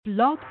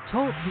Blog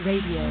Talk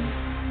Radio.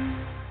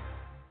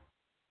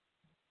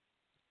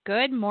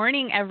 Good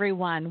morning,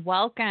 everyone.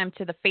 Welcome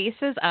to the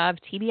Faces of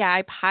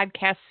TBI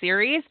podcast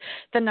series,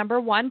 the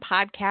 #1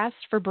 podcast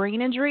for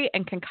brain injury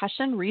and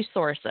concussion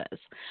resources.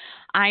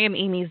 I am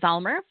Amy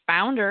Zellmer,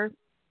 founder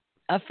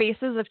of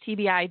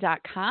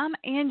facesoftbi.com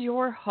and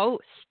your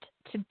host.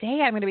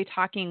 Today, I'm going to be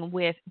talking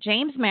with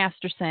James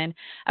Masterson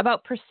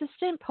about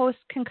persistent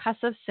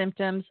post-concussive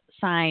symptoms,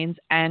 signs,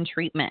 and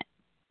treatment.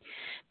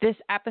 This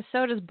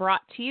episode is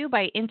brought to you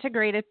by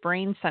Integrated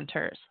Brain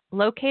Centers.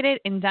 Located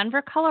in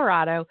Denver,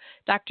 Colorado,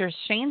 Drs.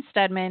 Shane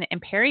Stedman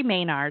and Perry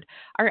Maynard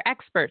are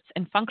experts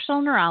in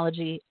functional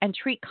neurology and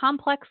treat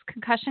complex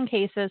concussion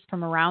cases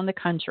from around the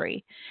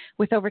country.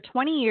 With over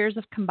 20 years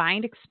of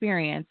combined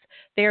experience,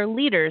 they are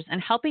leaders in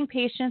helping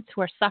patients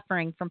who are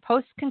suffering from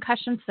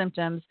post-concussion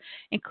symptoms,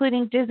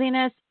 including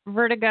dizziness,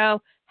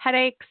 vertigo,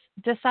 headaches,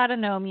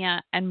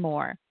 dysautonomia, and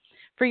more.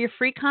 For your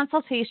free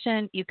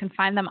consultation, you can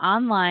find them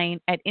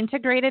online at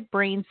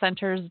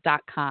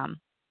integratedbraincenters.com.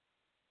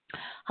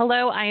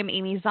 Hello, I am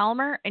Amy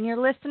Zellmer, and you're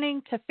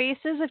listening to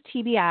Faces of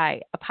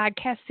TBI, a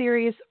podcast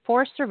series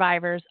for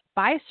survivors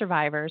by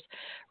survivors,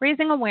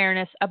 raising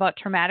awareness about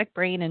traumatic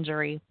brain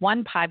injury,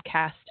 one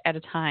podcast at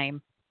a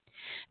time.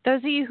 Those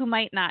of you who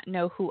might not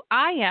know who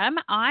I am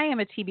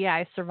a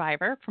TBI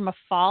survivor from a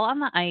fall on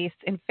the ice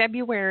in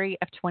February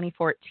of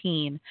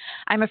 2014.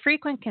 I'm a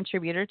frequent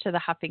contributor to the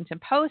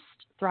Huffington Post,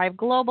 Thrive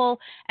Global,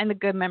 and the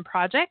Goodman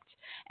Project,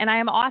 and I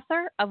am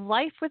author of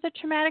Life with a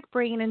Traumatic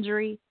Brain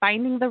Injury,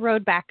 Finding the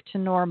Road Back to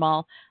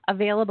Normal,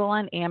 available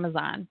on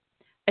Amazon.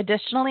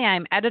 Additionally,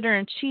 I'm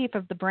editor-in-chief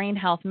of the Brain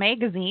Health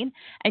Magazine,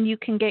 and you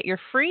can get your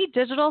free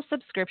digital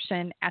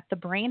subscription at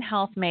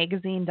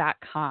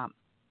thebrainhealthmagazine.com.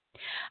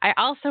 I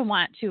also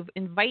want to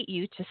invite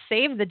you to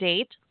save the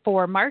date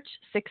for March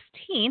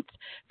 16th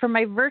for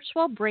my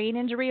virtual Brain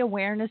Injury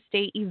Awareness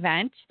Day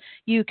event.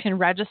 You can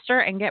register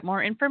and get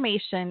more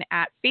information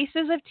at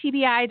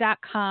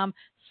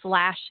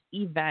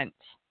facesoftbi.com/event.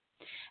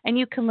 And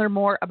you can learn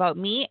more about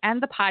me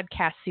and the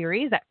podcast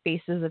series at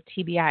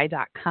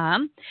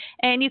facesoftbi.com.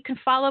 And you can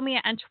follow me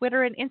on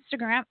Twitter and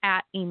Instagram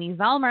at Amy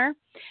Zellmer.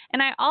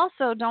 And I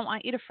also don't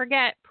want you to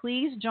forget,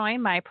 please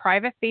join my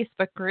private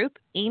Facebook group,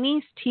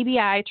 Amy's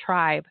TBI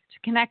Tribe, to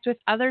connect with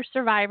other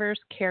survivors,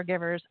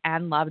 caregivers,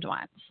 and loved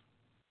ones.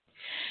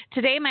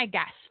 Today, my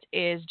guest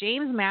is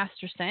James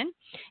Masterson,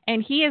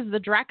 and he is the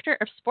Director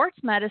of Sports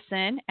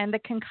Medicine and the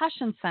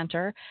Concussion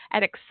Center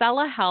at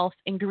Excella Health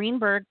in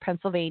Greenburgh,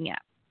 Pennsylvania.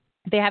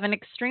 They have an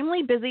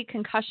extremely busy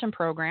concussion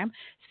program,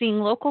 seeing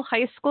local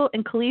high school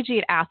and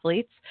collegiate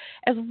athletes,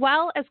 as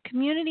well as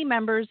community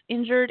members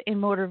injured in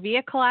motor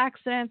vehicle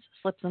accidents,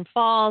 slips and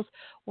falls,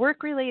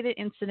 work-related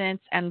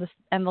incidents, and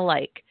the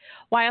like.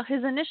 While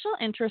his initial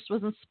interest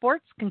was in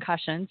sports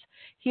concussions,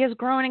 he has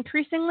grown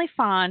increasingly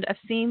fond of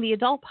seeing the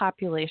adult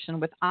population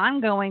with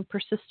ongoing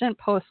persistent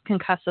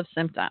post-concussive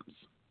symptoms.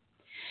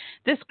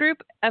 This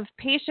group of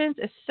patients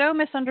is so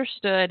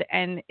misunderstood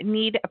and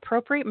need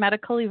appropriate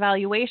medical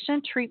evaluation,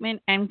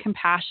 treatment, and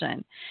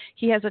compassion.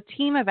 He has a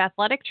team of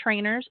athletic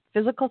trainers,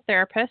 physical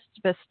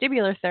therapists,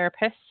 vestibular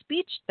therapists,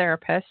 speech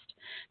therapists,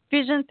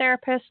 vision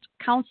therapists,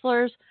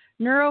 counselors,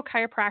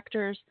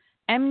 neurochiropractors,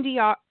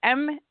 EMDR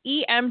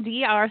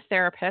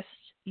therapists,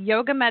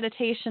 yoga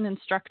meditation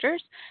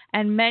instructors,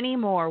 and many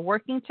more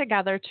working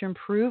together to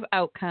improve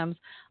outcomes,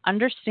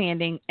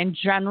 understanding, and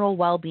general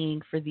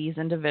well-being for these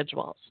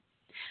individuals.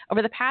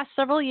 Over the past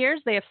several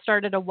years, they have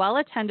started a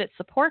well-attended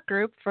support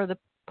group for the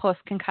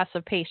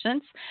post-concussive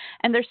patients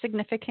and their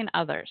significant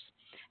others,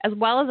 as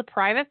well as a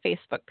private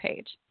Facebook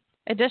page.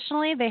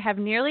 Additionally, they have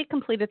nearly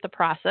completed the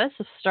process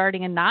of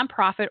starting a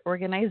nonprofit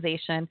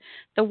organization,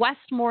 the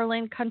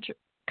Westmoreland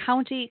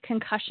County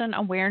Concussion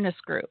Awareness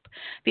Group.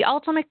 The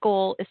ultimate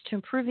goal is to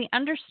improve the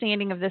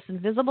understanding of this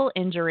invisible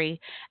injury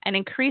and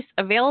increase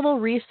available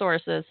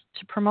resources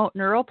to promote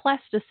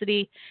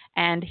neuroplasticity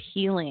and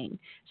healing.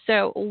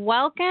 So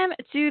welcome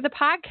to the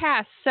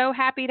podcast. So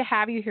happy to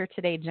have you here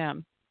today,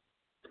 Jim.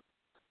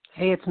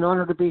 Hey, it's an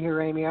honor to be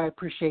here, Amy. I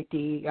appreciate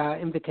the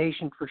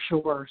invitation for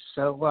sure.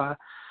 So,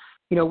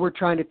 we're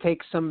trying to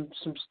take some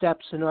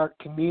steps in our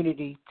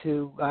community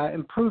to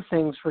improve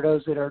things for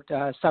those that are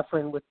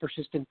suffering with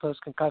persistent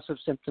post-concussive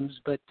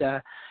symptoms. But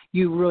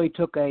you really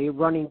took a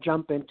running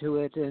jump into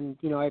it, and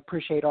I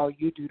appreciate all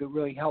you do to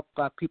really help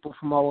people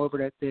from all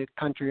over the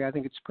country. I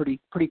think it's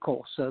pretty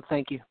cool. So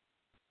thank you.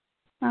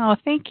 Oh,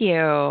 thank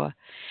you.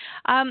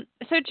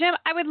 So, Jim,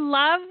 I would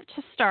love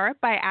to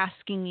start by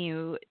asking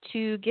you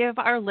to give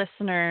our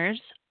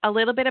listeners a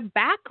little bit of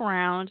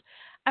background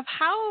of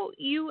how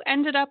you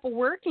ended up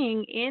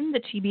working in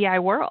the TBI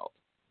world.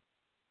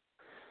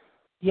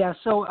 Yeah,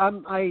 so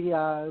I'm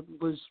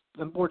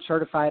board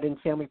certified in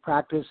family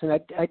practice, and I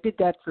did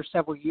that for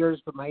several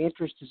years, but my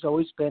interest has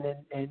always been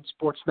in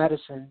sports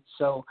medicine.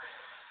 So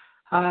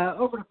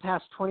over the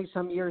past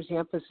 20-some years, the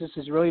emphasis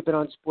has really been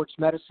on sports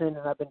medicine,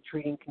 and I've been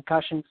treating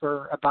concussion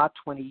for about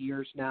 20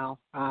 years now.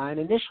 And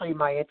initially,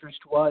 my interest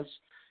was,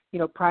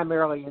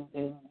 primarily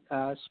in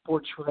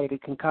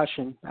sports-related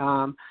concussion.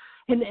 And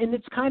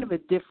it's kind of a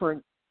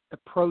different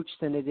approach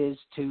than it is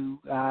to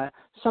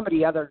some of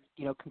the other,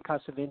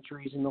 concussive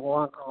injuries and the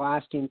longer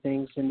lasting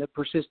things and the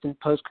persistent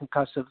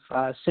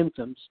post-concussive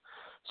symptoms.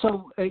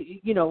 So,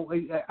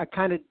 I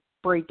kind of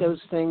break those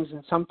things,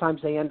 and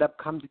sometimes they end up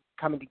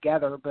coming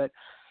together. But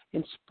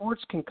in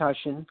sports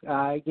concussion,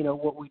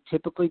 what we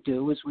typically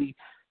do is we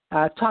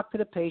talk to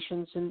the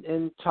patients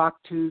and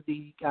talk to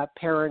the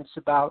parents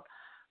about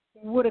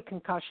what a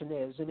concussion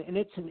is. And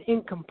it's an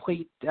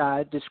incomplete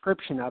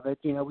description of it.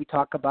 We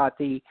talk about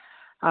the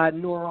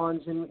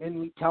neurons, and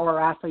we tell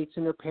our athletes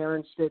and their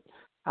parents that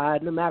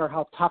no matter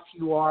how tough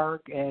you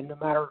are and no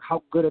matter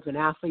how good of an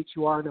athlete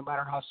you are, no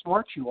matter how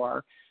smart you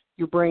are,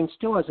 your brain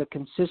still has a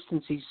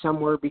consistency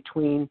somewhere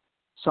between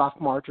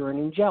soft margarine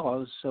and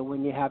jello. So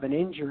when you have an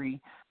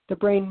injury, the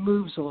brain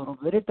moves a little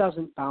bit. It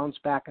doesn't bounce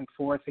back and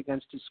forth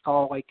against the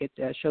skull like it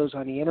shows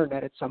on the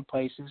internet at some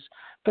places,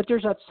 but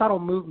there's that subtle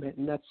movement,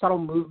 and that subtle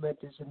movement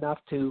is enough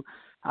to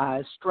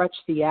stretch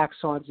the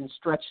axons and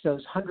stretch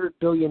those 100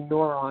 billion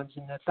neurons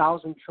and the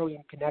 1,000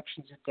 trillion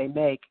connections that they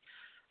make.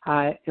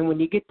 And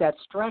when you get that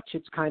stretch,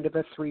 it's kind of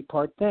a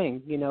three-part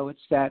thing.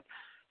 It's that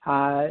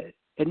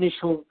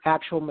initial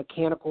actual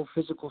mechanical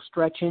physical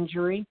stretch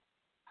injury.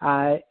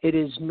 It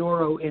is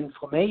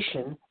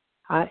neuroinflammation,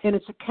 and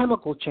it's a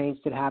chemical change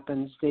that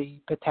happens. The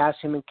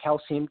potassium and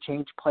calcium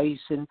change place,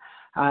 and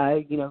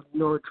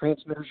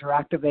neurotransmitters are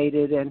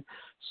activated. And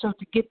so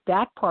to get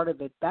that part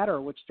of it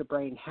better, which the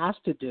brain has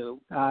to do,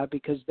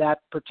 because that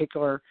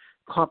particular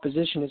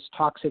composition is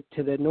toxic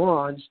to the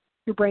neurons,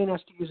 your brain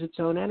has to use its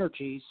own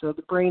energy. So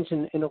the brain's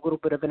in a little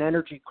bit of an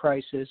energy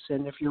crisis,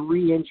 and if you're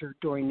re-injured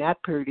during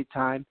that period of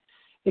time,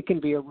 it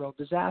can be a real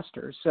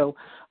disaster. So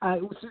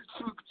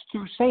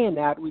through saying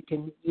that, we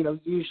can,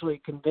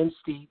 usually convince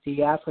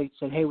the athletes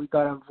that, hey, we've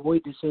got to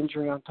avoid this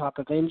injury on top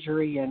of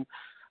injury, and,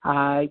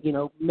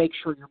 make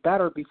sure you're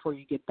better before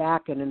you get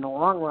back. And in the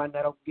long run,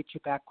 that'll get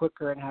you back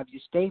quicker and have you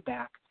stay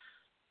back.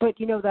 But,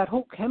 that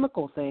whole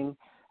chemical thing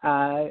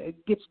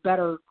gets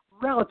better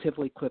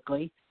relatively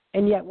quickly.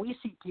 And yet we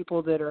see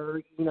people that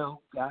are,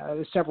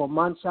 several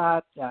months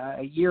out,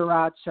 a year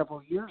out,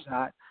 several years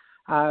out,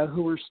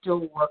 who are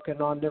still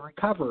working on the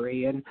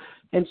recovery. And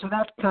so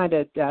that kind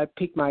of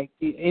piqued my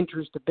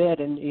interest a bit.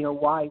 And,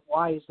 why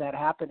is that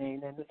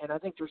happening? And I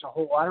think there's a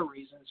whole lot of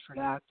reasons for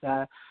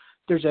that.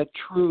 There's a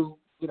true,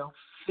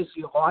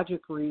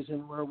 physiologic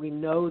reason where we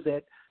know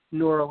that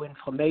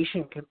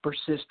neuroinflammation can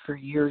persist for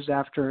years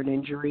after an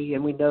injury.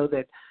 And we know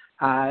that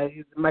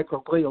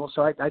microglial.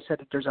 So I said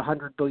that there's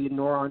 100 billion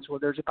neurons. Well,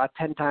 there's about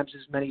 10 times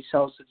as many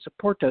cells that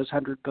support those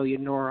 100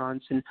 billion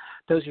neurons, and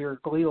those are your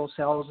glial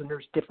cells, and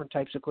there's different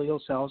types of glial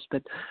cells,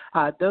 but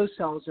those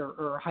cells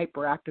are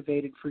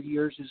hyperactivated for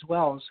years as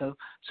well. So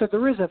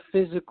there is a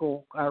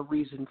physical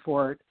reason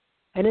for it.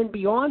 And then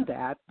beyond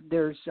that,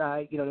 there's,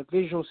 the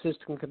visual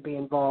system can be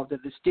involved, the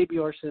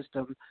vestibular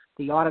system,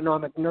 the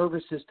autonomic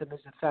nervous system is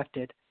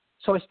affected.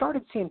 So I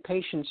started seeing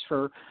patients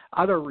for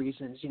other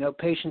reasons,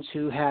 patients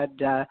who had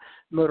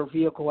motor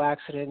vehicle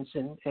accidents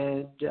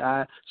and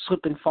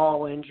slip and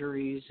fall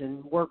injuries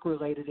and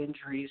work-related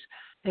injuries.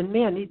 And,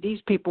 man,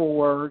 these people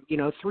were,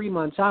 3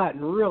 months out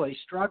and really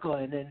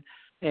struggling,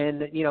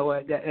 and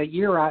a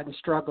year out and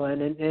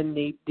struggling. And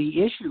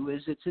the issue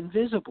is it's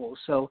invisible.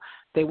 So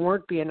they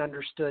weren't being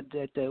understood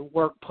at the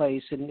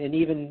workplace and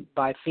even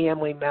by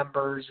family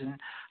members and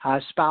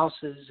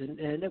spouses.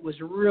 And it was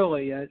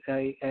really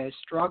a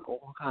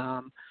struggle.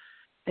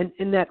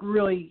 And that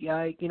really,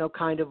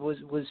 kind of was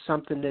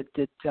something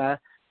that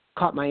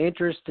caught my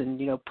interest.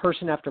 And,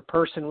 person after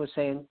person was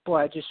saying, boy,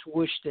 I just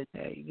wish that,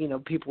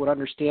 people would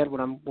understand what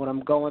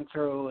I'm going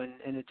through,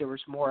 and that there was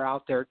more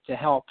out there to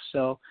help.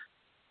 So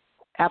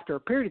after a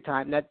period of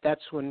time,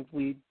 that's when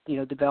we,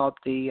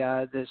 developed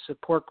the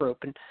support group.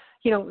 And,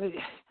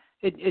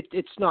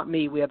 it's not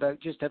me. We have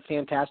just a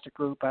fantastic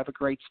group. I have a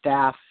great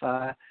staff.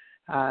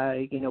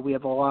 We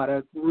have a lot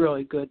of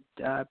really good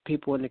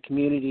people in the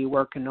community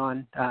working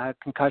on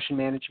concussion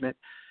management.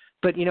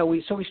 But,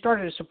 we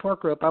started a support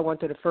group. I went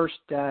to the first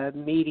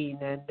meeting,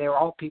 and they were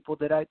all people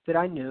that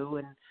I knew.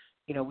 And,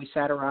 we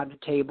sat around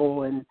a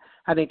table, and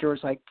I think there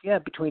was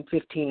between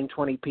 15 and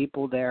 20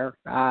 people there.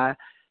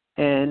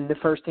 And the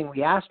first thing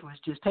we asked was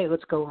just, hey,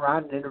 let's go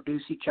around and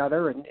introduce each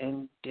other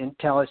and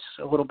tell us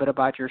a little bit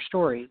about your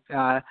story.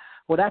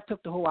 Well, that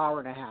took the whole hour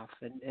and a half.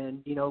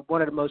 And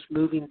one of the most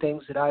moving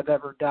things that I've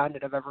ever done,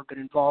 that I've ever been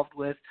involved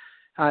with,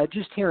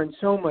 just hearing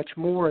so much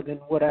more than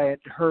what I had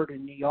heard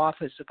in the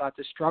office about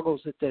the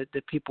struggles that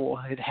the people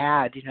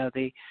had,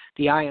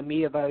 the IME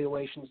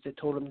evaluations that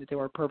told them that they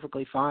were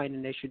perfectly fine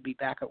and they should be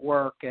back at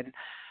work. And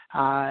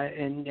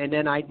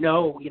then I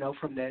know,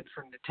 from the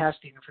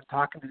testing and from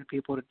talking to the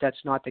people that that's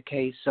not the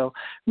case. So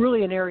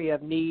really an area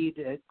of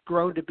need,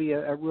 grown to be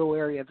a real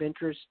area of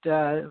interest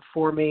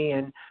for me,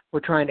 and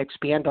we're trying to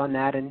expand on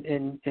that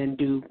and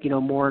do,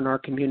 more in our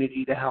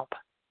community to help.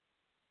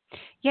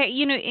 Yeah,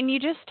 and you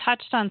just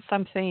touched on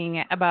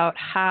something about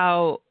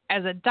how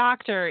as a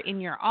doctor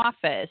in your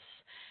office,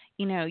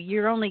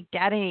 you're only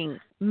getting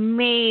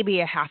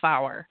maybe a half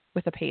hour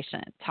with a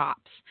patient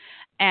tops,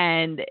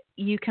 and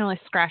you can only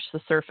scratch the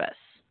surface.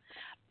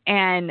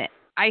 And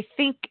I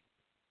think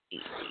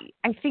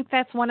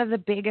that's one of the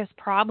biggest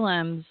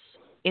problems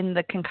in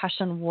the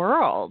concussion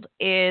world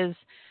is,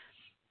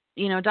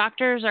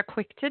 doctors are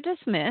quick to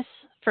dismiss,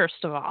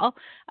 first of all.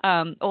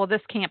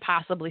 This can't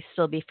possibly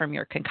still be from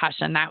your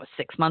concussion. That was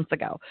 6 months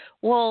ago.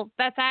 Well,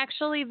 that's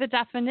actually the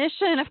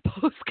definition of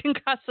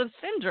post-concussive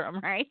syndrome,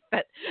 right?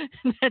 That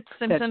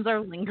symptoms are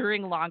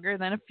lingering longer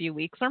than a few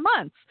weeks or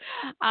months.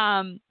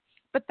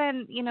 But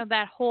then,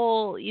 that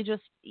whole,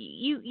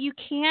 you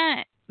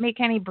can't make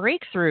any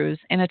breakthroughs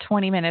in a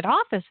 20-minute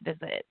office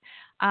visit.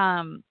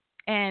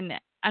 And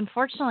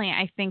unfortunately,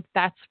 I think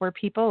that's where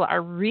people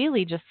are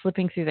really just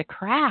slipping through the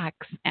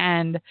cracks.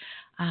 And,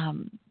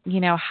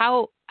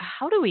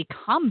 how do we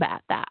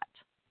combat that?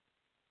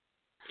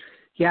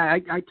 Yeah,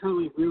 I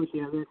totally agree with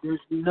you. There's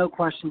no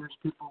question there's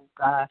people,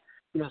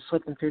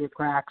 slipping through the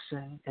cracks.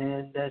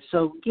 And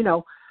so,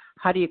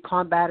 how do you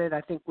combat it?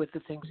 I think with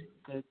the things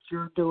that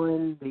you're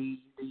doing,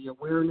 the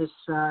awareness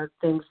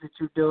things that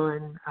you're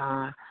doing,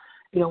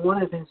 one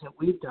of the things that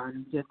we've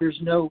done, there's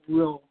no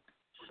real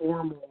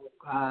formal,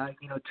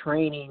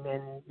 training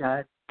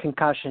and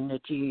concussion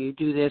that you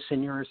do this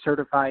and you're a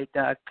certified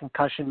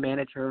concussion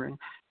manager, and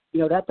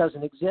that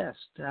doesn't exist.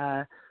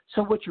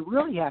 So what you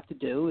really have to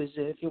do is,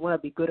 if you want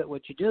to be good at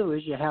what you do,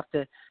 is you have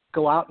to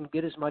go out and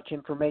get as much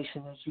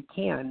information as you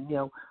can.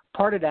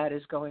 Part of that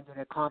is going to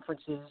the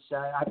conferences.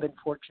 I've been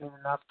fortunate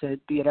enough to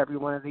be at every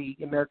one of the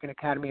American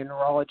Academy of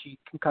Neurology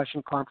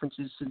concussion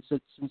conferences since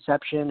its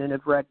inception, and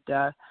have read,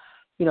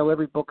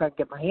 every book I can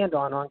get my hand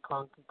on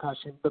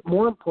concussion. But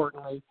more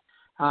importantly,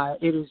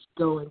 it is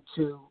going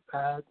to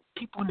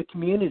people in the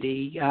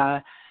community.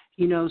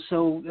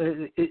 So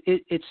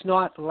it's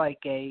not like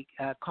a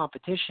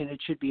competition.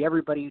 It should be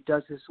everybody who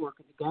does this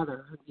working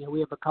together. We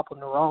have a couple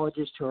of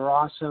neurologists who are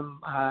awesome.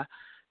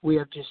 We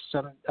have just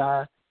some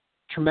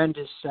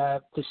tremendous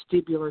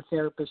vestibular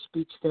therapists,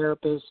 speech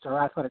therapists.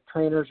 Our athletic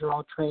trainers are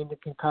all trained in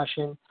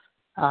concussion.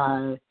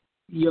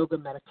 Yoga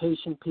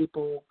meditation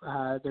people.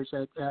 There's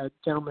a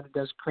gentleman who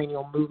does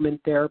cranial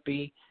movement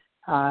therapy.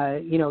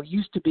 It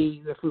used to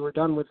be, if we were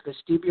done with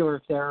vestibular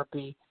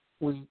therapy,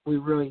 we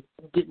really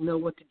didn't know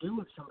what to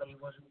do if somebody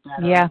wasn't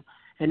that. Yeah.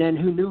 And then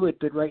who knew it?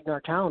 But right in our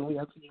town, we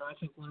have, I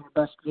think one of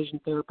the best vision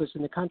therapists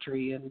in the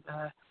country. And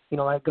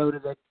I go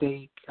to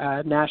the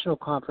national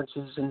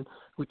conferences and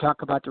we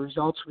talk about the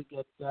results we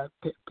get.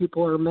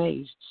 People are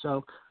amazed.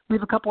 So we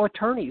have a couple of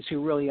attorneys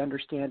who really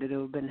understand it,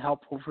 who have been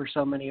helpful for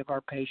so many of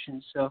our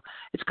patients. So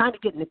it's kind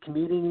of getting the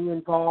community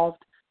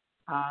involved.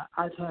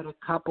 I've had a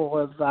couple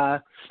of,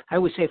 I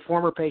would say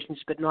former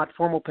patients, but not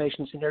formal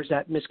patients, and there's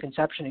that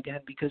misconception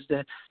again, because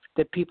the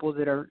people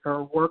that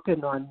are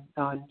working on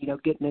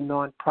getting a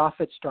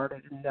nonprofit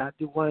started, and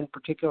the one in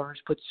particular has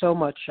put so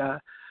much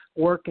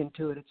work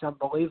into it, it's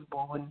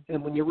unbelievable.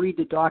 And when you read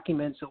the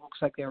documents, it looks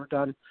like they were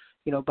done,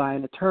 by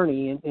an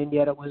attorney, and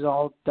yet it was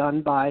all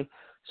done by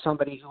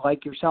somebody who,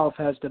 like yourself,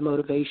 has the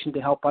motivation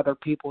to help other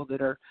people that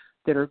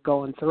are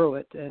going through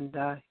it. And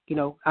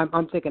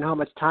I'm thinking how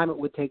much time it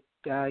would take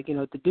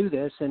to do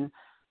this, and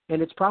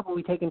it's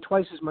probably taken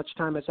twice as much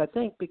time as I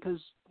think, because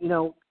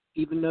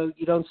even though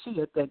you don't see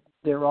it, that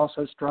they're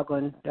also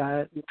struggling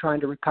trying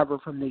to recover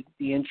from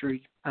the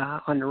injury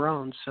on their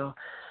own. So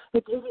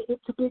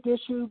it's a big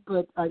issue,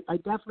 but I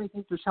definitely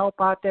think there's help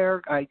out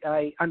there.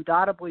 I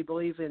undoubtedly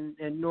believe in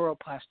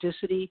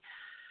neuroplasticity,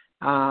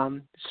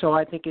 so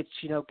I think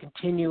it's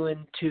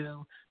continuing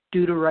to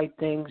do the right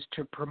things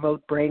to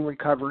promote brain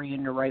recovery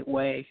in the right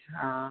way,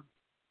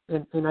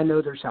 and I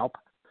know there's help.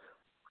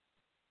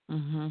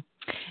 Mm-hmm.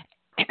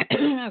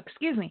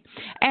 Excuse me.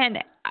 And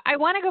I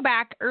want to go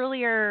back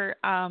earlier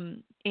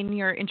in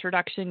your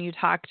introduction. You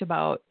talked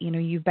about,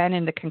 you've been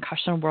in the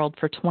concussion world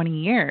for 20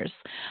 years.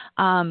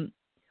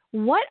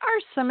 What are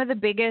some of the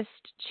biggest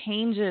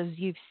changes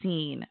you've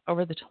seen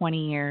over the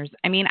 20 years?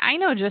 I mean, I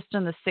know just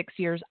in the 6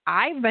 years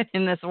I've been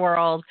in this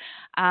world,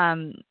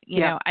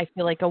 you know, I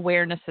feel like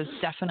awareness is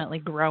definitely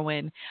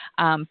growing.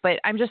 But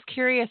I'm just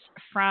curious,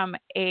 from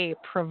a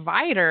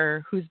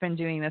provider who's been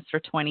doing this for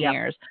 20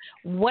 years,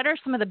 what are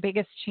some of the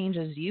biggest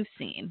changes you've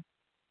seen?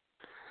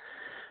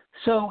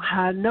 So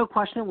no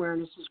question,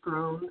 awareness has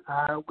grown.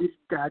 We've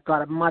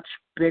got a much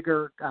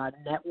bigger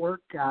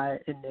network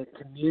in the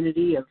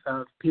community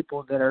of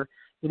people that are,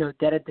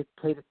 dedicated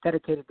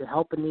to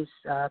helping these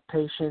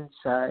patients,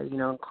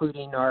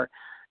 including our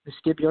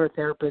vestibular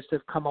therapists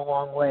have come a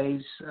long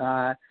ways.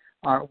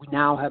 We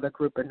now have a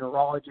group of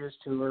neurologists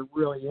who are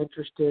really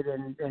interested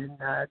in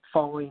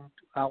following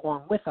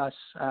along with us,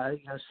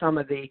 some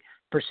of the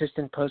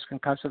persistent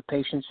post-concussive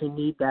patients who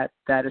need that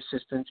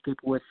assistance,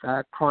 people with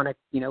chronic,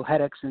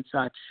 headaches and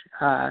such.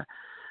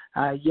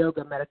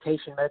 Yoga,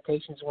 meditation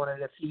is one of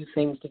the few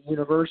things that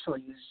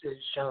universally is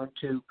shown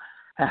to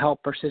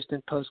help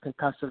persistent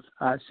post-concussive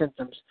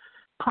symptoms.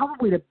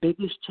 Probably the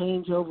biggest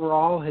change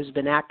overall has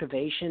been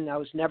activation. I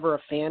was never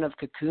a fan of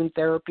cocoon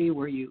therapy,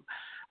 where you,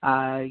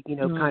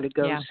 kind of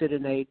go sit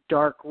in a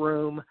dark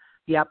room.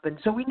 And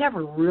so we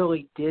never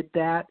really did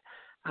that.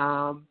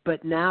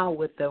 But now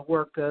with the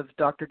work of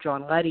Dr.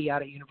 John Leddy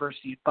out of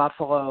University of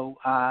Buffalo,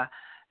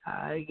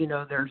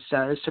 there's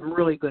some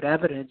really good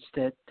evidence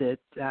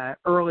that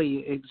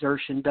early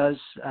exertion does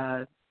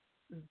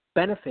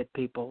benefit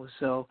people.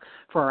 So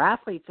for our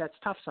athletes, that's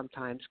tough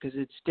sometimes because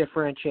it's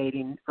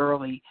differentiating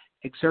early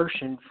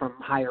exertion from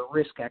higher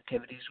risk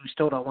activities. We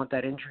still don't want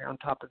that injury on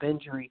top of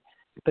injury,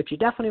 but you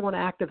definitely want to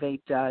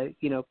activate,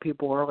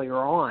 people earlier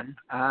on.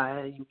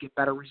 You get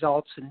better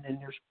results, and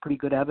there's pretty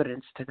good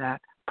evidence to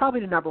that. Probably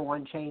the number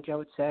one change, I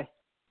would say.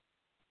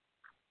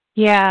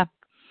 Yeah.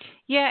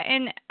 Yeah,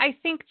 and I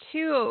think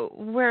too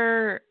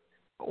we're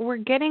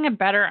getting a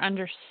better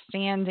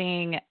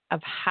understanding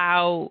of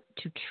how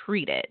to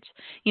treat it.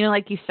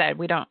 Like you said,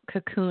 we don't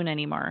cocoon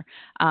anymore.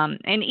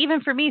 And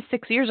even for me,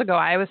 6 years ago,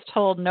 I was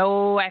told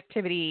no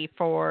activity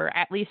for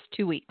at least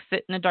 2 weeks.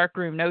 Sit in a dark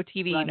room, no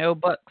TV, Right. no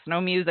books,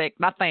 no music,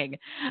 nothing.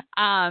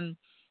 And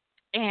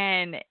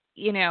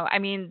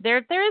there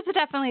is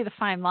definitely the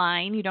fine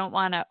line. You don't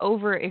want to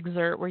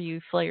overexert where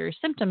you flare your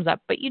symptoms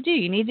up, but you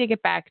need to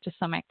get back to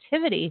some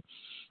activity.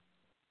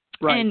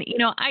 Right. And,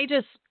 I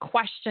just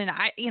question,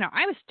 I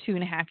was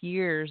 2.5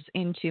 years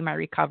into my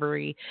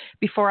recovery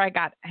before I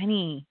got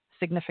any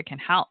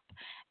significant help.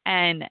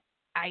 And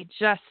I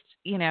just,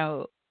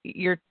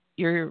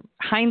 your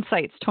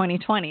hindsight's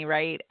 2020,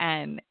 right?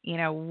 And,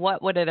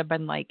 what would it have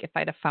been like if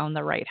I'd have found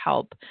the right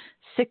help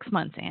 6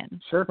 months in?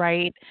 Sure.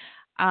 Right.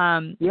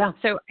 Yeah.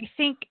 So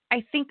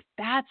I think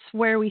that's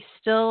where we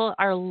still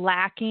are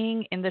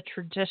lacking in the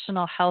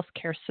traditional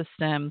healthcare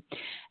system,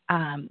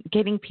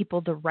 getting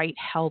people the right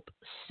help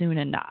soon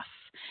enough.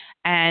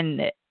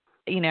 And,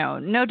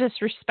 no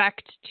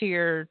disrespect to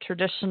your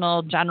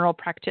traditional general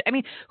practice. I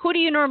mean, who do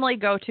you normally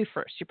go to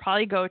first? You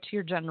probably go to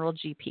your general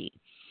GP,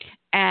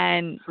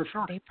 and For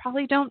sure. they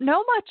probably don't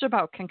know much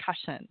about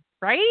concussion.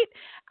 Right?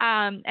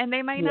 And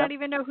they might not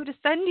even know who to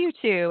send you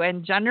to.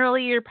 And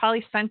generally, you're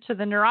probably sent to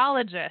the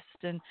neurologist.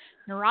 And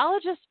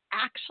neurologists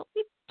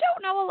actually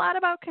don't know a lot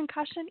about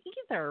concussion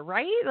either,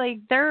 right?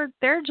 Like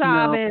their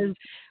job is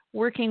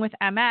working with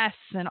MS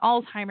and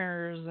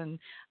Alzheimer's and,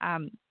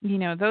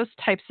 those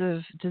types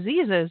of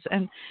diseases.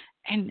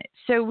 And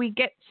so we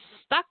get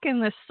stuck in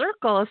this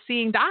circle of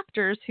seeing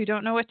doctors who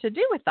don't know what to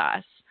do with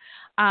us.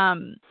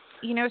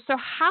 So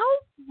how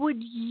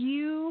would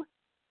you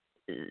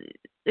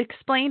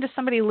explain to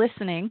somebody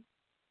listening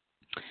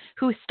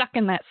who's stuck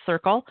in that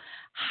circle,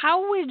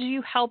 how would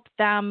you help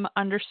them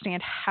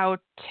understand how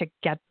to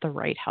get the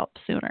right help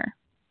sooner?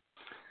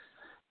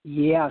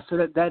 Yeah, so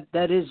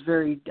that is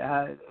very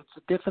it's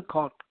a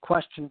difficult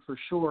question for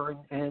sure,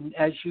 and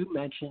as you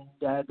mentioned,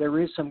 there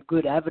is some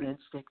good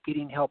evidence that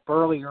getting help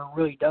earlier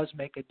really does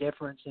make a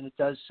difference, and it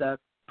does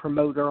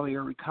promote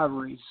earlier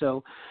recovery.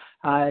 So,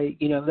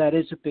 that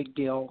is a big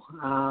deal.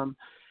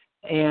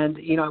 And,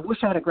 I wish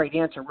I had a great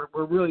answer.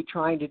 We're really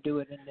trying to do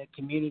it in the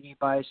community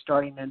by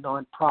starting a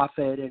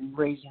nonprofit and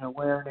raising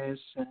awareness.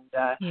 And,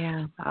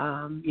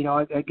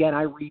 again,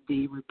 I read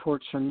the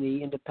reports from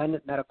the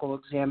independent medical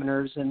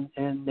examiners,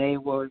 and they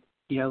will,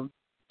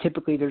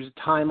 typically there's a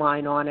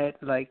timeline on it.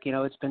 Like,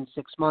 it's been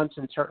 6 months,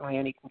 and certainly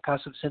any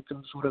concussive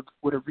symptoms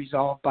would have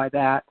resolved by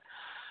that.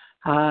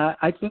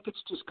 I think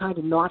it's just kind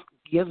of not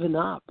giving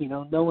up,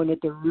 knowing that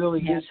there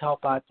really is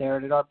help out there,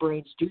 that our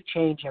brains do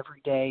change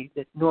every day,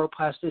 that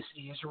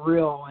neuroplasticity is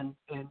real, and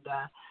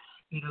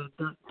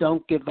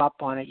don't give up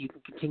on it. You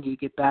can continue to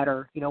get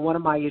better. One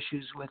of my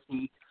issues with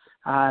the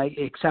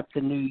accept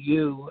the new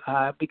you,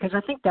 because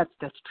I think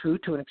that's true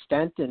to an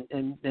extent,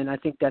 and I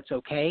think that's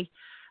okay.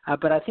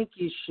 But I think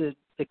you should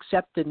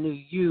accept the new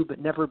you, but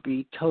never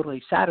be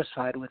totally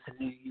satisfied with the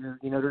new you.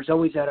 There's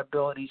always that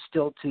ability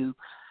still to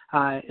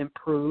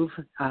improve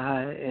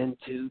and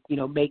to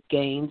make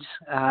gains,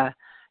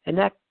 and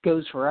that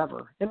goes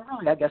forever. And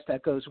really, I guess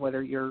that goes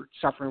whether you're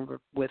suffering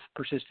with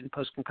persistent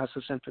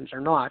post-concussive symptoms or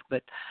not.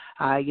 But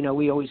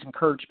we always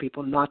encourage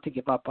people not to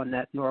give up on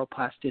that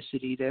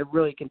neuroplasticity, to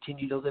really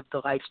continue to live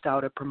the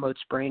lifestyle that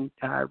promotes brain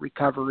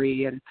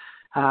recovery. And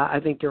I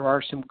think there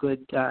are some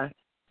good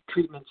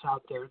treatments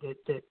out there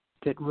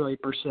that really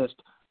persist.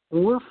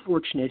 We're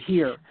fortunate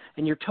here,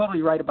 and you're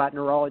totally right about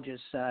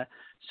neurologists.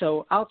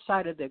 So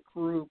outside of the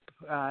group,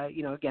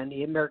 again,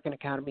 the American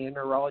Academy of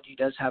Neurology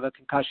does have a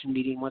concussion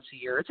meeting once a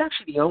year. It's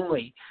actually the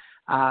only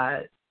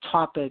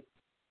topic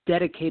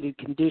dedicated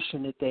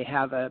condition that they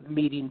have a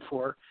meeting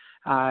for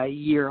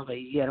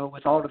yearly,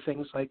 with all the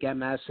things like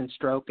MS and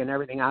stroke and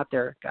everything out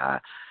there.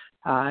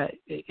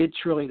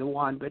 It's really the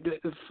one. But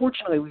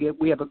fortunately,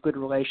 we have a good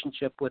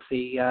relationship with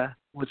the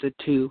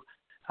two.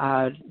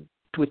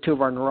 With two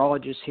of our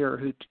neurologists here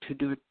who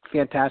do a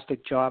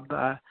fantastic job.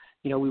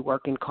 We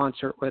work in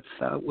concert with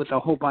a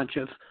whole bunch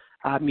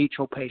of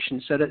mutual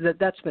patients. So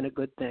that's been a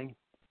good thing.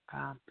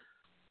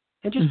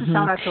 And just to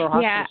shout out to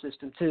our hospital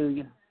system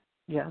too.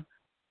 Yeah.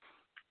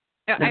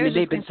 I was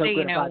just going to say,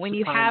 when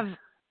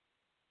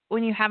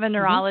you have a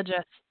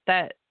neurologist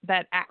that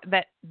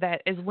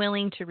is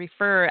willing to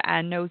refer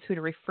and knows who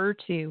to refer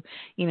to,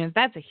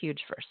 that's a huge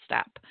first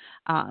step.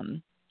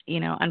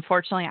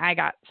 unfortunately I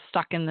got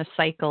stuck in the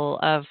cycle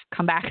of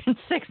come back in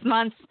 6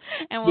 months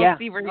and we'll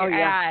see where you're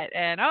at.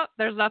 And,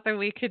 there's nothing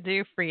we could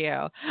do for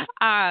you.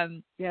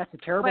 It's a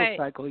terrible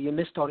cycle. You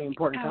missed all the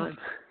important time.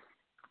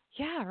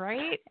 Yeah,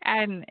 right.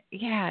 And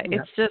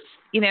it's just,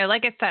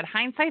 like I said,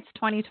 hindsight's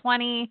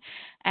 20/20.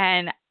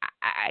 And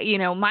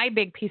my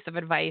big piece of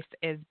advice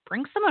is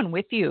bring someone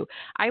with you.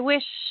 I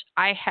wish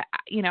I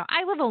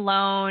live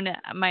alone.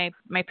 My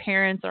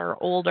parents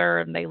are older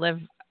and they live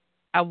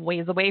a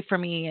ways away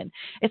from me. And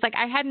it's like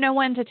I had no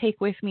one to take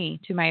with me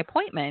to my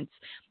appointments.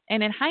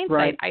 And in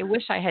hindsight, I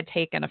wish I had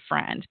taken a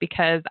friend,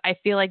 because I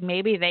feel like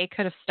maybe they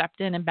could have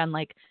stepped in and been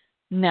like,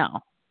 no,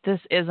 this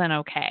isn't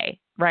okay.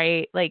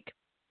 Right. Like,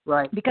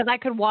 because I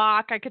could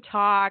walk, I could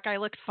talk, I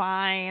looked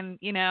fine.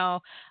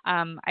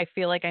 I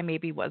feel like I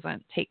maybe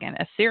wasn't taken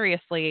as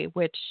seriously,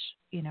 which,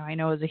 I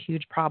know is a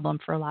huge problem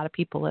for a lot of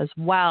people as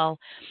well.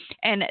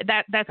 And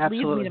that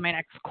leads me to my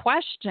next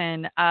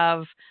question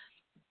of,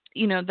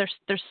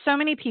 there's so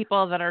many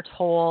people that are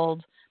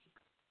told,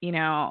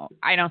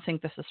 I don't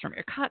think this is from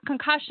your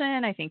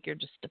concussion. I think you're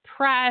just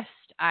depressed.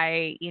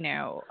 I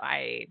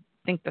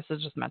think this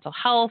is just mental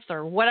health,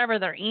 or whatever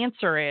their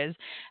answer is.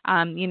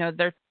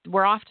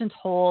 We're often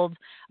told,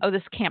 oh,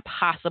 this can't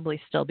possibly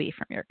still be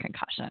from your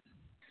concussion.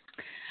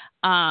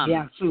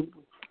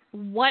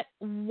 What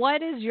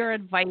is your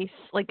advice?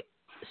 Like,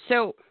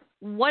 so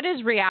what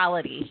is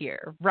reality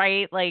here,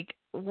 right? Like,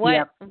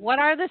 what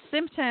are the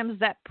symptoms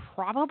that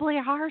probably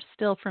are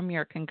still from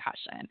your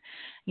concussion?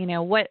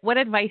 What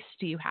advice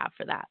do you have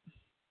for that?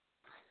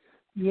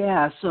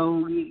 Yeah,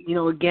 so,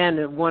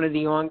 again, one of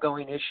the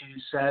ongoing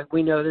issues,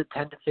 we know that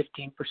 10 to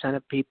 15%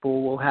 of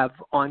people will have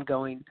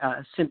ongoing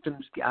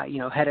symptoms,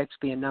 headaches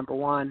being number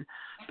one,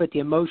 but the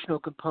emotional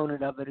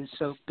component of it is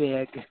so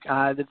big.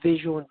 The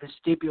visual and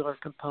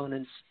vestibular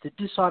components, the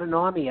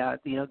dysautonomia,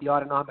 the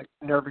autonomic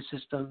nervous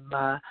system,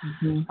 as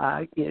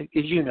I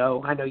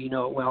know you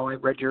know it well. I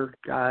read your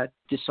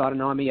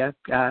dysautonomia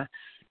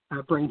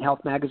Brain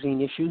Health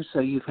magazine issue, so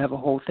you have a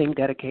whole thing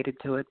dedicated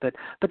to it. But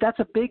that's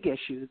a big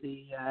issue.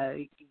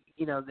 The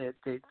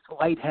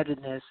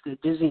lightheadedness, the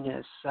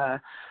dizziness.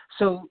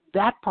 So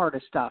that part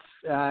of stuff,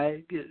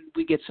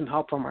 we get some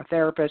help from our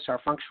therapists,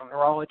 our functional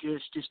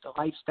neurologists, just a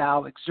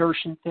lifestyle,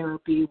 exertion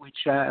therapy, which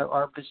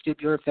our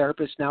vestibular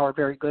therapists now are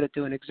very good at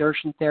doing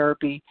exertion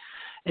therapy,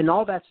 and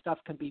all that stuff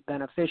can be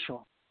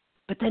beneficial.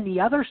 But then the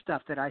other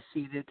stuff that I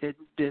see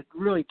that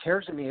really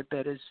tears at me a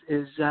bit is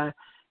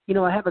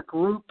I have a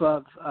group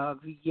of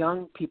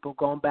young people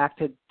going back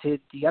to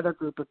the other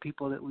group of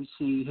people that we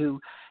see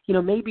who,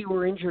 maybe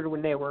were injured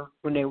when they were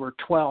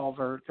 12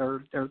 or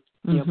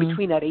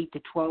between that 8 to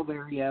 12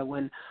 area,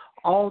 when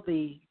all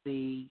the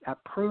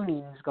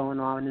pruning is going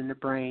on in the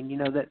brain.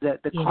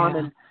 The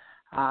common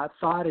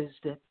thought is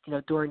that,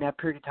 during that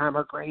period of time,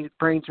 our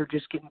brains are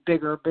just getting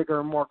bigger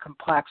and more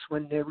complex,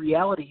 when the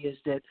reality is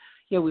that,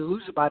 we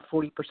lose about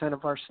 40%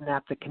 of our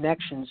synaptic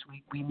connections.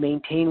 We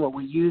maintain what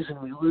we use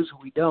and we lose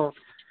what we don't.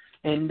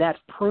 And that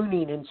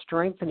pruning and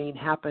strengthening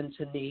happens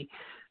in the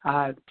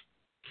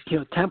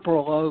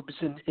temporal lobes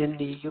and in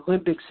the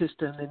limbic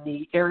system, in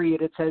the area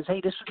that says, hey,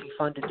 this would be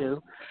fun to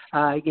do,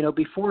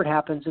 before it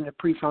happens in the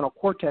prefrontal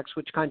cortex,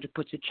 which kind of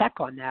puts a check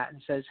on that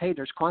and says, hey,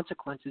 there's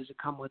consequences that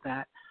come with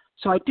that.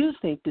 So I do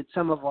think that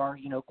some of our,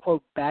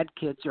 quote, bad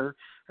kids are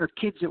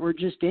kids that were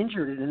just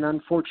injured at an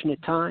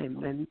unfortunate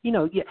time. And,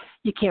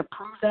 you can't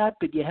prove that,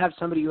 but you have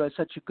somebody who has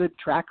such a good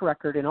track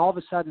record, and all of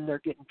a sudden they're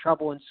getting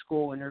trouble in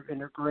school and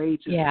their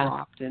grades have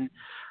dropped. And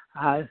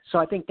so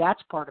I think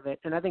that's part of it.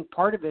 And I think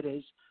part of it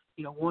is,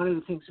 one of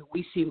the things that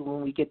we see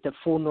when we get the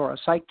full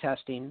neuropsych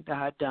testing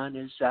done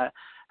is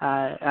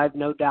I have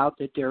no doubt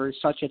that there is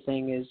such a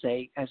thing as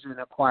an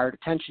acquired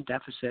attention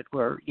deficit,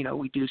 where,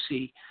 we do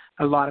see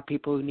a lot of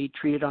people who need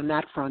treated on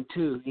that front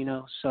too,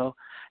 So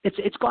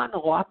it's gotten a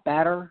lot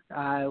better.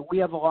 We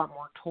have a lot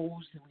more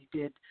tools than we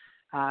did,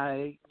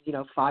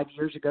 5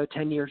 years ago,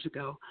 10 years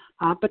ago.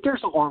 But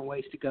there's a long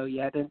ways to go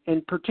yet.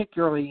 And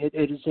particularly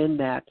it is in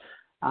that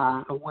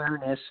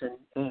awareness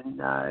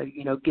and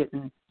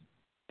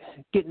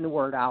getting the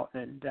word out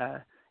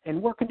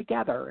and working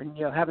together, and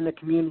having the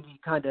community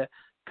kind of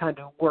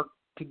work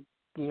to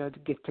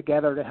get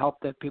together to help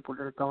the people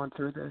that are going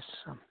through this.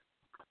 So.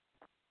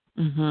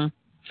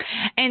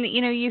 And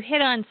you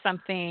hit on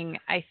something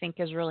I think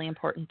is really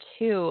important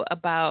too,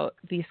 about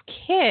these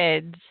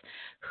kids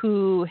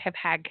who have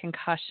had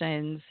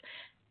concussions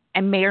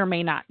and may or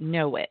may not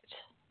know it.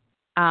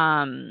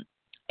 And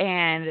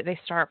they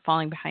start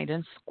falling behind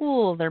in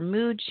school, their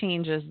mood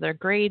changes, their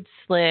grades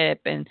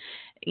slip, and,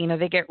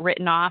 they get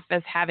written off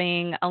as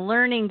having a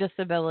learning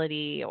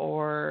disability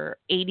or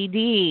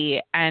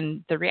ADD.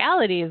 And the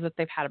reality is that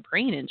they've had a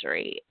brain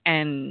injury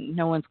and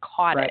no one's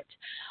caught it.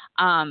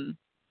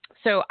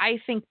 So I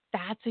think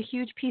that's a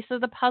huge piece of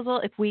the puzzle.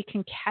 If we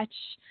can catch,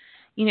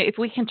 if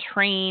we can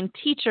train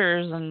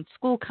teachers and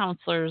school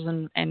counselors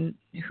and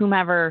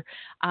whomever,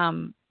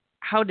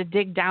 how to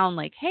dig down,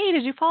 like, hey,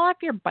 did you fall off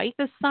your bike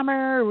this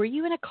summer? Were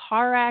you in a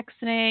car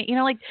accident?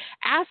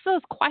 Ask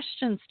those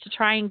questions to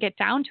try and get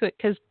down to it.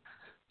 Because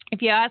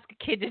if you ask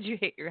a kid, did you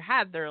hit your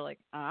head? They're like,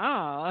 oh,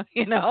 I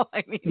mean,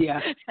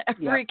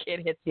 every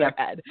kid hits their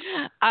head.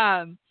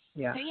 So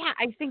yeah,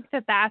 I think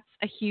that that's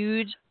a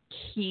huge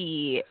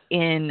key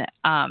in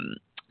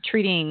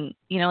treating,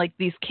 like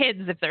these kids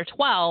if they're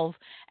 12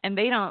 and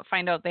they don't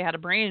find out they had a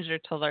brain injury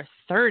till they're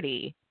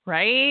 30,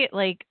 right?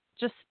 Like,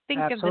 just think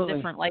of the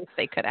different life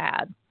they could have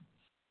had.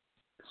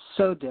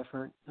 So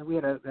different. We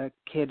had a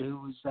kid who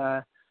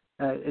was,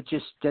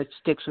 it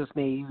sticks with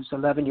me. He was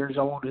 11 years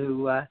old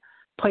who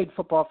played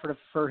football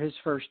for his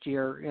first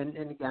year.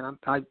 And again,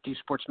 I do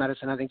sports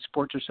medicine. I think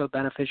sports are so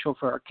beneficial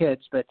for our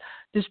kids. But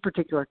this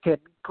particular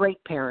kid,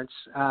 great parents,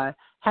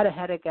 had a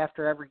headache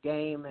after every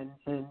game,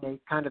 and they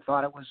kind of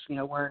thought it was,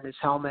 wearing his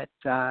helmet.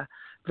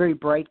 Very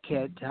bright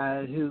kid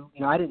who,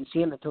 I didn't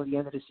see him until the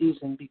end of the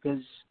season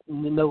because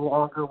no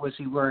longer was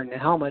he wearing the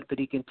helmet, but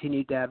he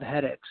continued to have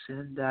headaches.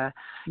 And,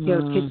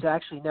 his kid's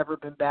actually never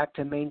been back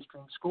to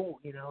mainstream school.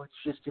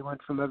 It's just he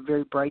went from a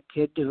very bright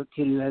kid to a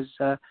kid who has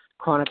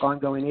chronic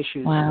ongoing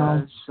issues.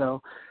 Wow.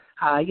 So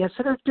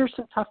there's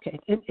some tough kids.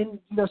 And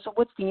so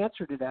what's the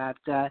answer to that?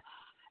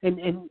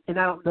 And I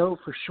don't know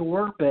for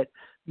sure, but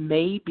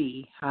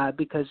maybe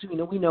because,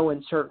 we know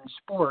in certain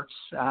sports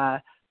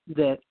that,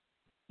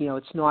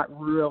 it's not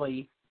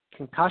really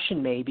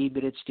concussion maybe,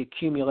 but it's the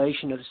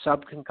accumulation of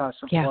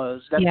subconcussive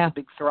blows. That's the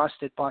big thrust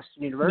at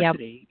Boston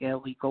University,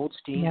 Lee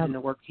Goldstein and the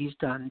work he's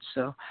done.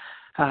 So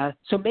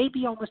maybe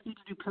you almost need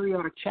to do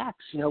periodic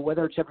checks,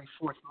 whether it's every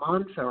 4th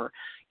month or,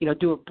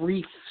 do a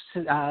brief,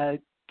 have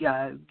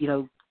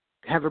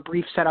a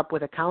brief setup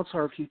with a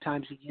counselor a few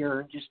times a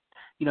year and just,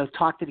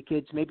 talk to the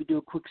kids, maybe do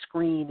a quick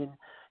screen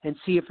and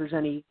see if there's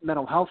any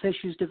mental health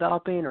issues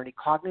developing or any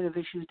cognitive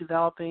issues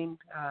developing.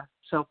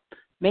 So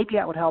maybe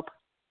that would help.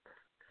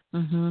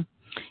 Mhm.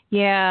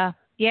 Yeah.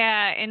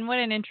 And what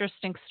an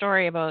interesting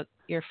story about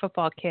your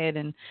football kid,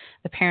 and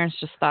the parents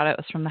just thought it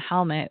was from the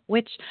helmet,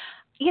 which,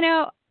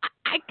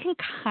 I can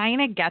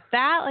kind of get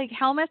that. Like,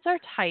 helmets are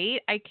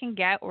tight. I can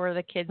get where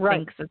the kid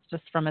thinks it's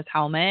just from his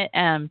helmet.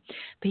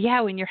 But yeah,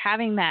 when you're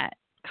having that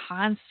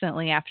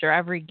constantly after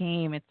every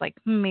game, it's like,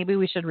 maybe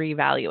we should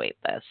reevaluate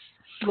this.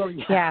 Well,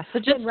 so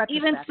just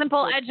even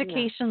simple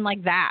education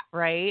like that,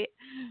 right?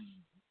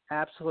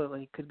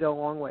 Absolutely. Could go a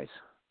long ways.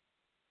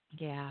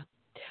 Yeah.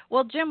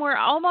 Well, Jim, we're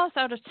almost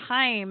out of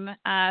time.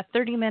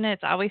 30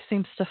 minutes always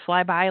seems to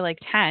fly by like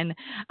 10.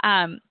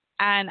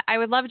 And I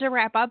would love to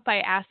wrap up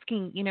by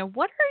asking,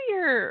 what are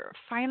your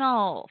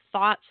final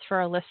thoughts for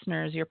our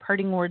listeners, your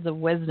parting words of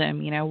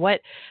wisdom?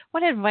 What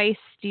advice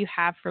do you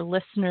have for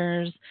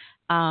listeners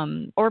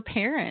or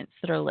parents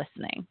that are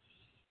listening?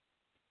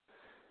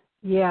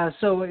 Yeah,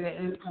 so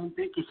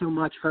thank you so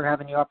much for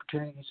having the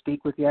opportunity to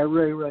speak with you. I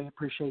really, really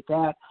appreciate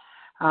that.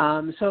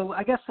 So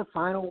I guess the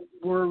final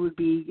word would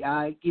be,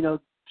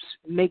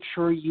 make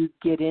sure you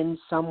get in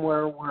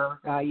somewhere where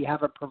you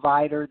have a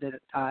provider that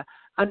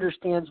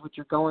understands what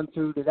you're going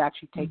through, that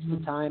actually takes the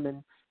time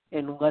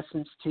and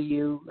listens to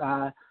you.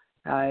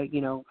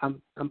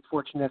 I'm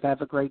fortunate to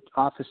have a great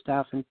office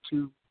staff and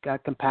 2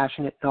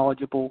 compassionate,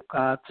 knowledgeable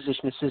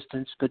physician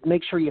assistants. But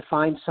make sure you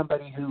find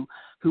somebody who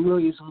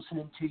really is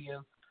listening to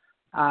you.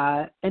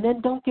 And then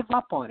don't give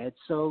up on it.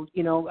 So,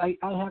 I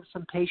have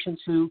some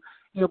patients who,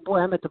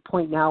 I'm at the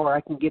point now where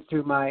I can get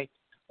through my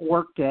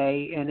work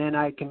day and then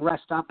I can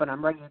rest up and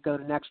I'm ready to go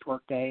to next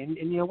work day. And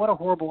what a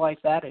horrible life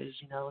that is,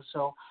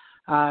 So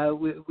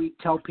we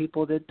tell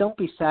people that don't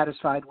be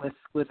satisfied with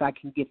I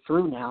can get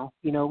through now.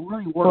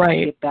 Really work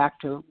to get back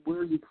to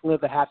where you can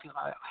live a happy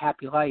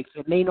life.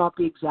 It may not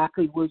be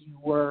exactly where you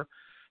were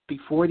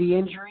before the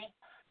injury,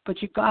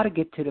 but you got to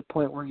get to the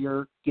point where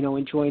you're,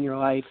 enjoying your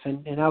life.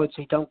 And I would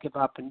say don't give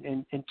up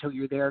until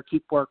you're there.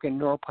 Keep working.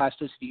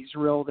 Neuroplasticity is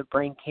real. The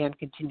brain can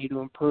continue to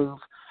improve.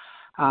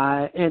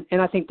 And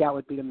I think that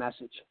would be the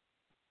message.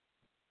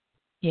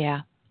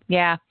 Yeah.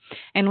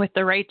 And with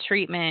the right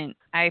treatment,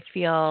 I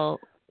feel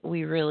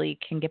we really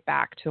can get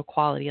back to a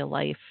quality of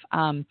life.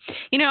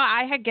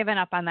 I had given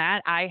up on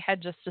that. I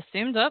had just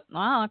assumed,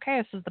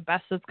 okay, this is the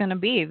best it's going to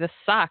be. This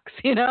sucks.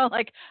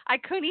 Like I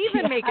couldn't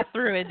even make it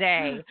through a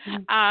day.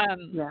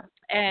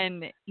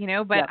 And,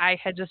 but I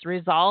had just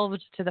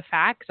resolved to the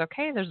fact,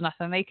 okay, there's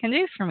nothing they can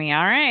do for me.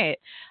 All right.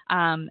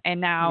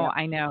 And now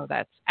I know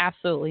that's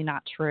absolutely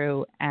not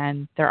true.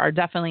 And there are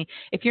definitely,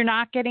 if you're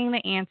not getting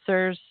the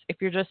answers,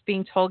 if you're just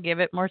being told, give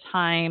it more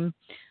time,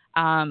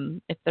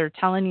 if they're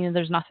telling you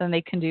there's nothing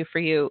they can do for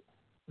you,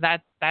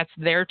 that's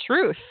their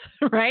truth,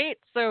 right?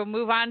 So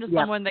move on to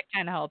someone that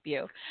can help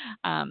you.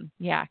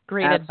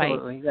 Great advice.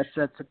 Absolutely. That's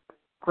a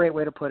great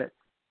way to put it.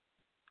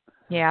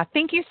 Yeah.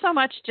 Thank you so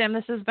much, Jim.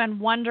 This has been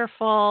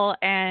wonderful,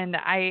 and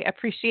I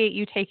appreciate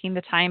you taking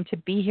the time to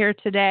be here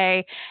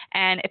today.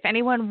 And if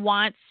anyone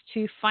wants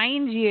to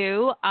find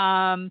you,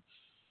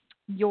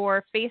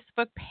 your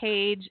Facebook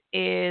page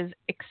is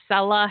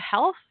Excella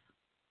Health.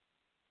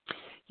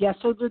 Yeah,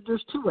 so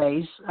there's 2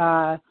 ways.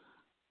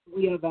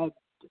 We have a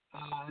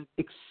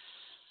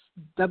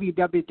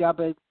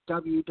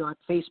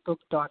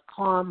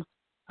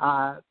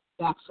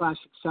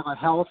www.facebook.com/Excella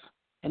Health,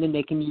 and then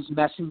they can use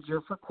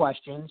Messenger for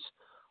questions.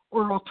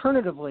 or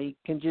alternatively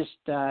can just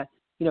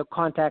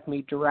contact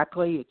me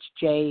directly. It's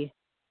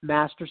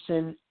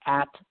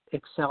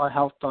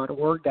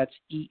jmasterson@excelahealth.org. That's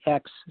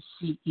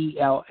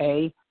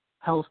EXCELA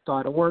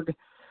health.org.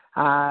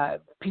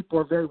 People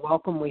are very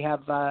welcome. We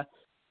have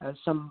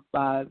some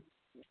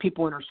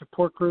people in our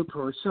support group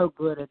who are so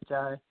good at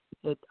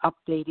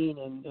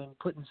updating and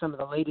putting some of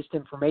the latest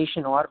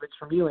information. A lot of it's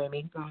from you,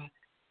 Amy.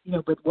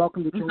 But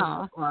welcome to join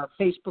our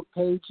Facebook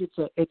page.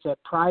 It's a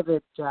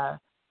private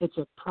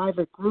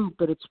group,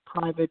 but it's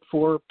private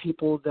for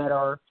people that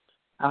are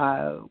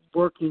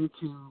working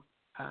to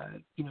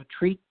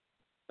treat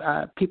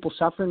people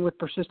suffering with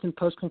persistent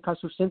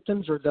post-concussive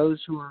symptoms, or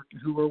those who are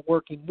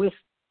working with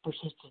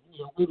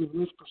living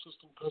with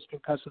persistent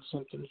post-concussive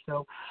symptoms.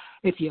 So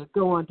if you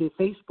go onto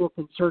Facebook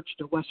and search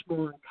the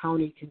Westmoreland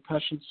County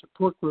Concussion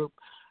Support Group,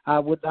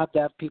 would love to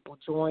have people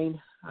join.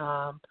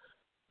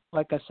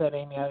 Like I said,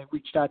 Amy, I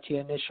reached out to you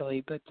initially,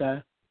 but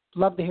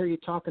love to hear you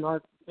talk in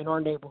our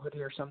neighborhood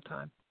here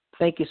sometime.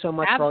 Thank you so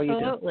much for all you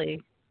do.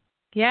 Absolutely.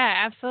 Yeah,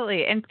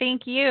 absolutely. And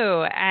thank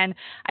you. And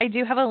I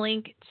do have a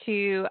link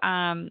to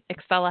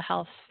Excella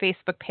Health's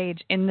Facebook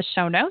page in the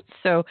show notes.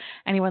 So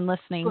anyone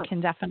listening can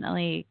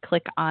definitely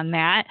click on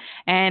that.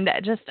 And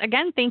just,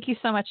 again, thank you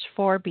so much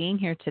for being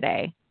here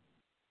today.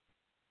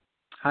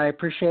 I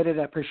appreciate it.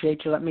 I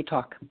appreciate you letting me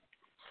talk.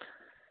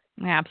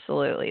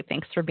 Absolutely.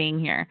 Thanks for being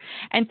here.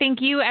 And thank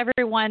you,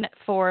 everyone,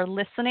 for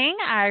listening.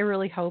 I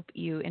really hope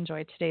you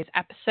enjoyed today's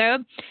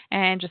episode.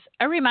 And just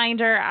a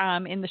reminder,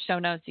 in the show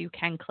notes, you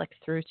can click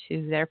through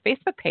to their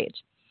Facebook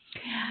page.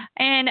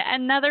 And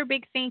another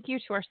big thank you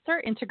to our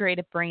CERT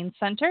Integrated Brain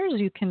Centers.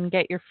 You can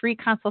get your free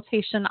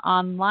consultation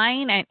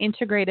online at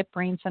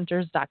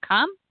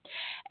integratedbraincenters.com.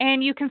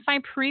 And you can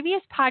find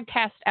previous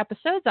podcast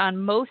episodes on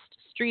most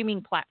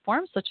streaming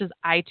platforms such as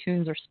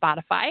iTunes or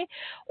Spotify,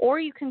 or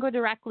you can go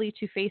directly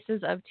to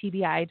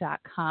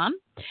facesoftbi.com.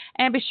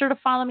 And be sure to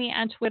follow me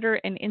on Twitter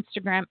and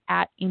Instagram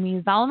at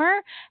Amy Zellmer,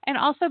 and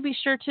also be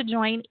sure to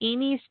join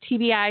Amy's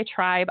TBI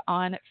Tribe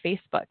on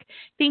Facebook.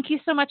 Thank you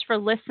so much for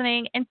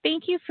listening, and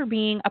thank you for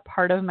being a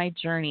part of my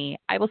journey.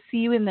 I will see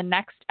you in the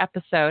next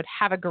episode.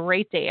 Have a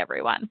great day,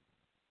 everyone.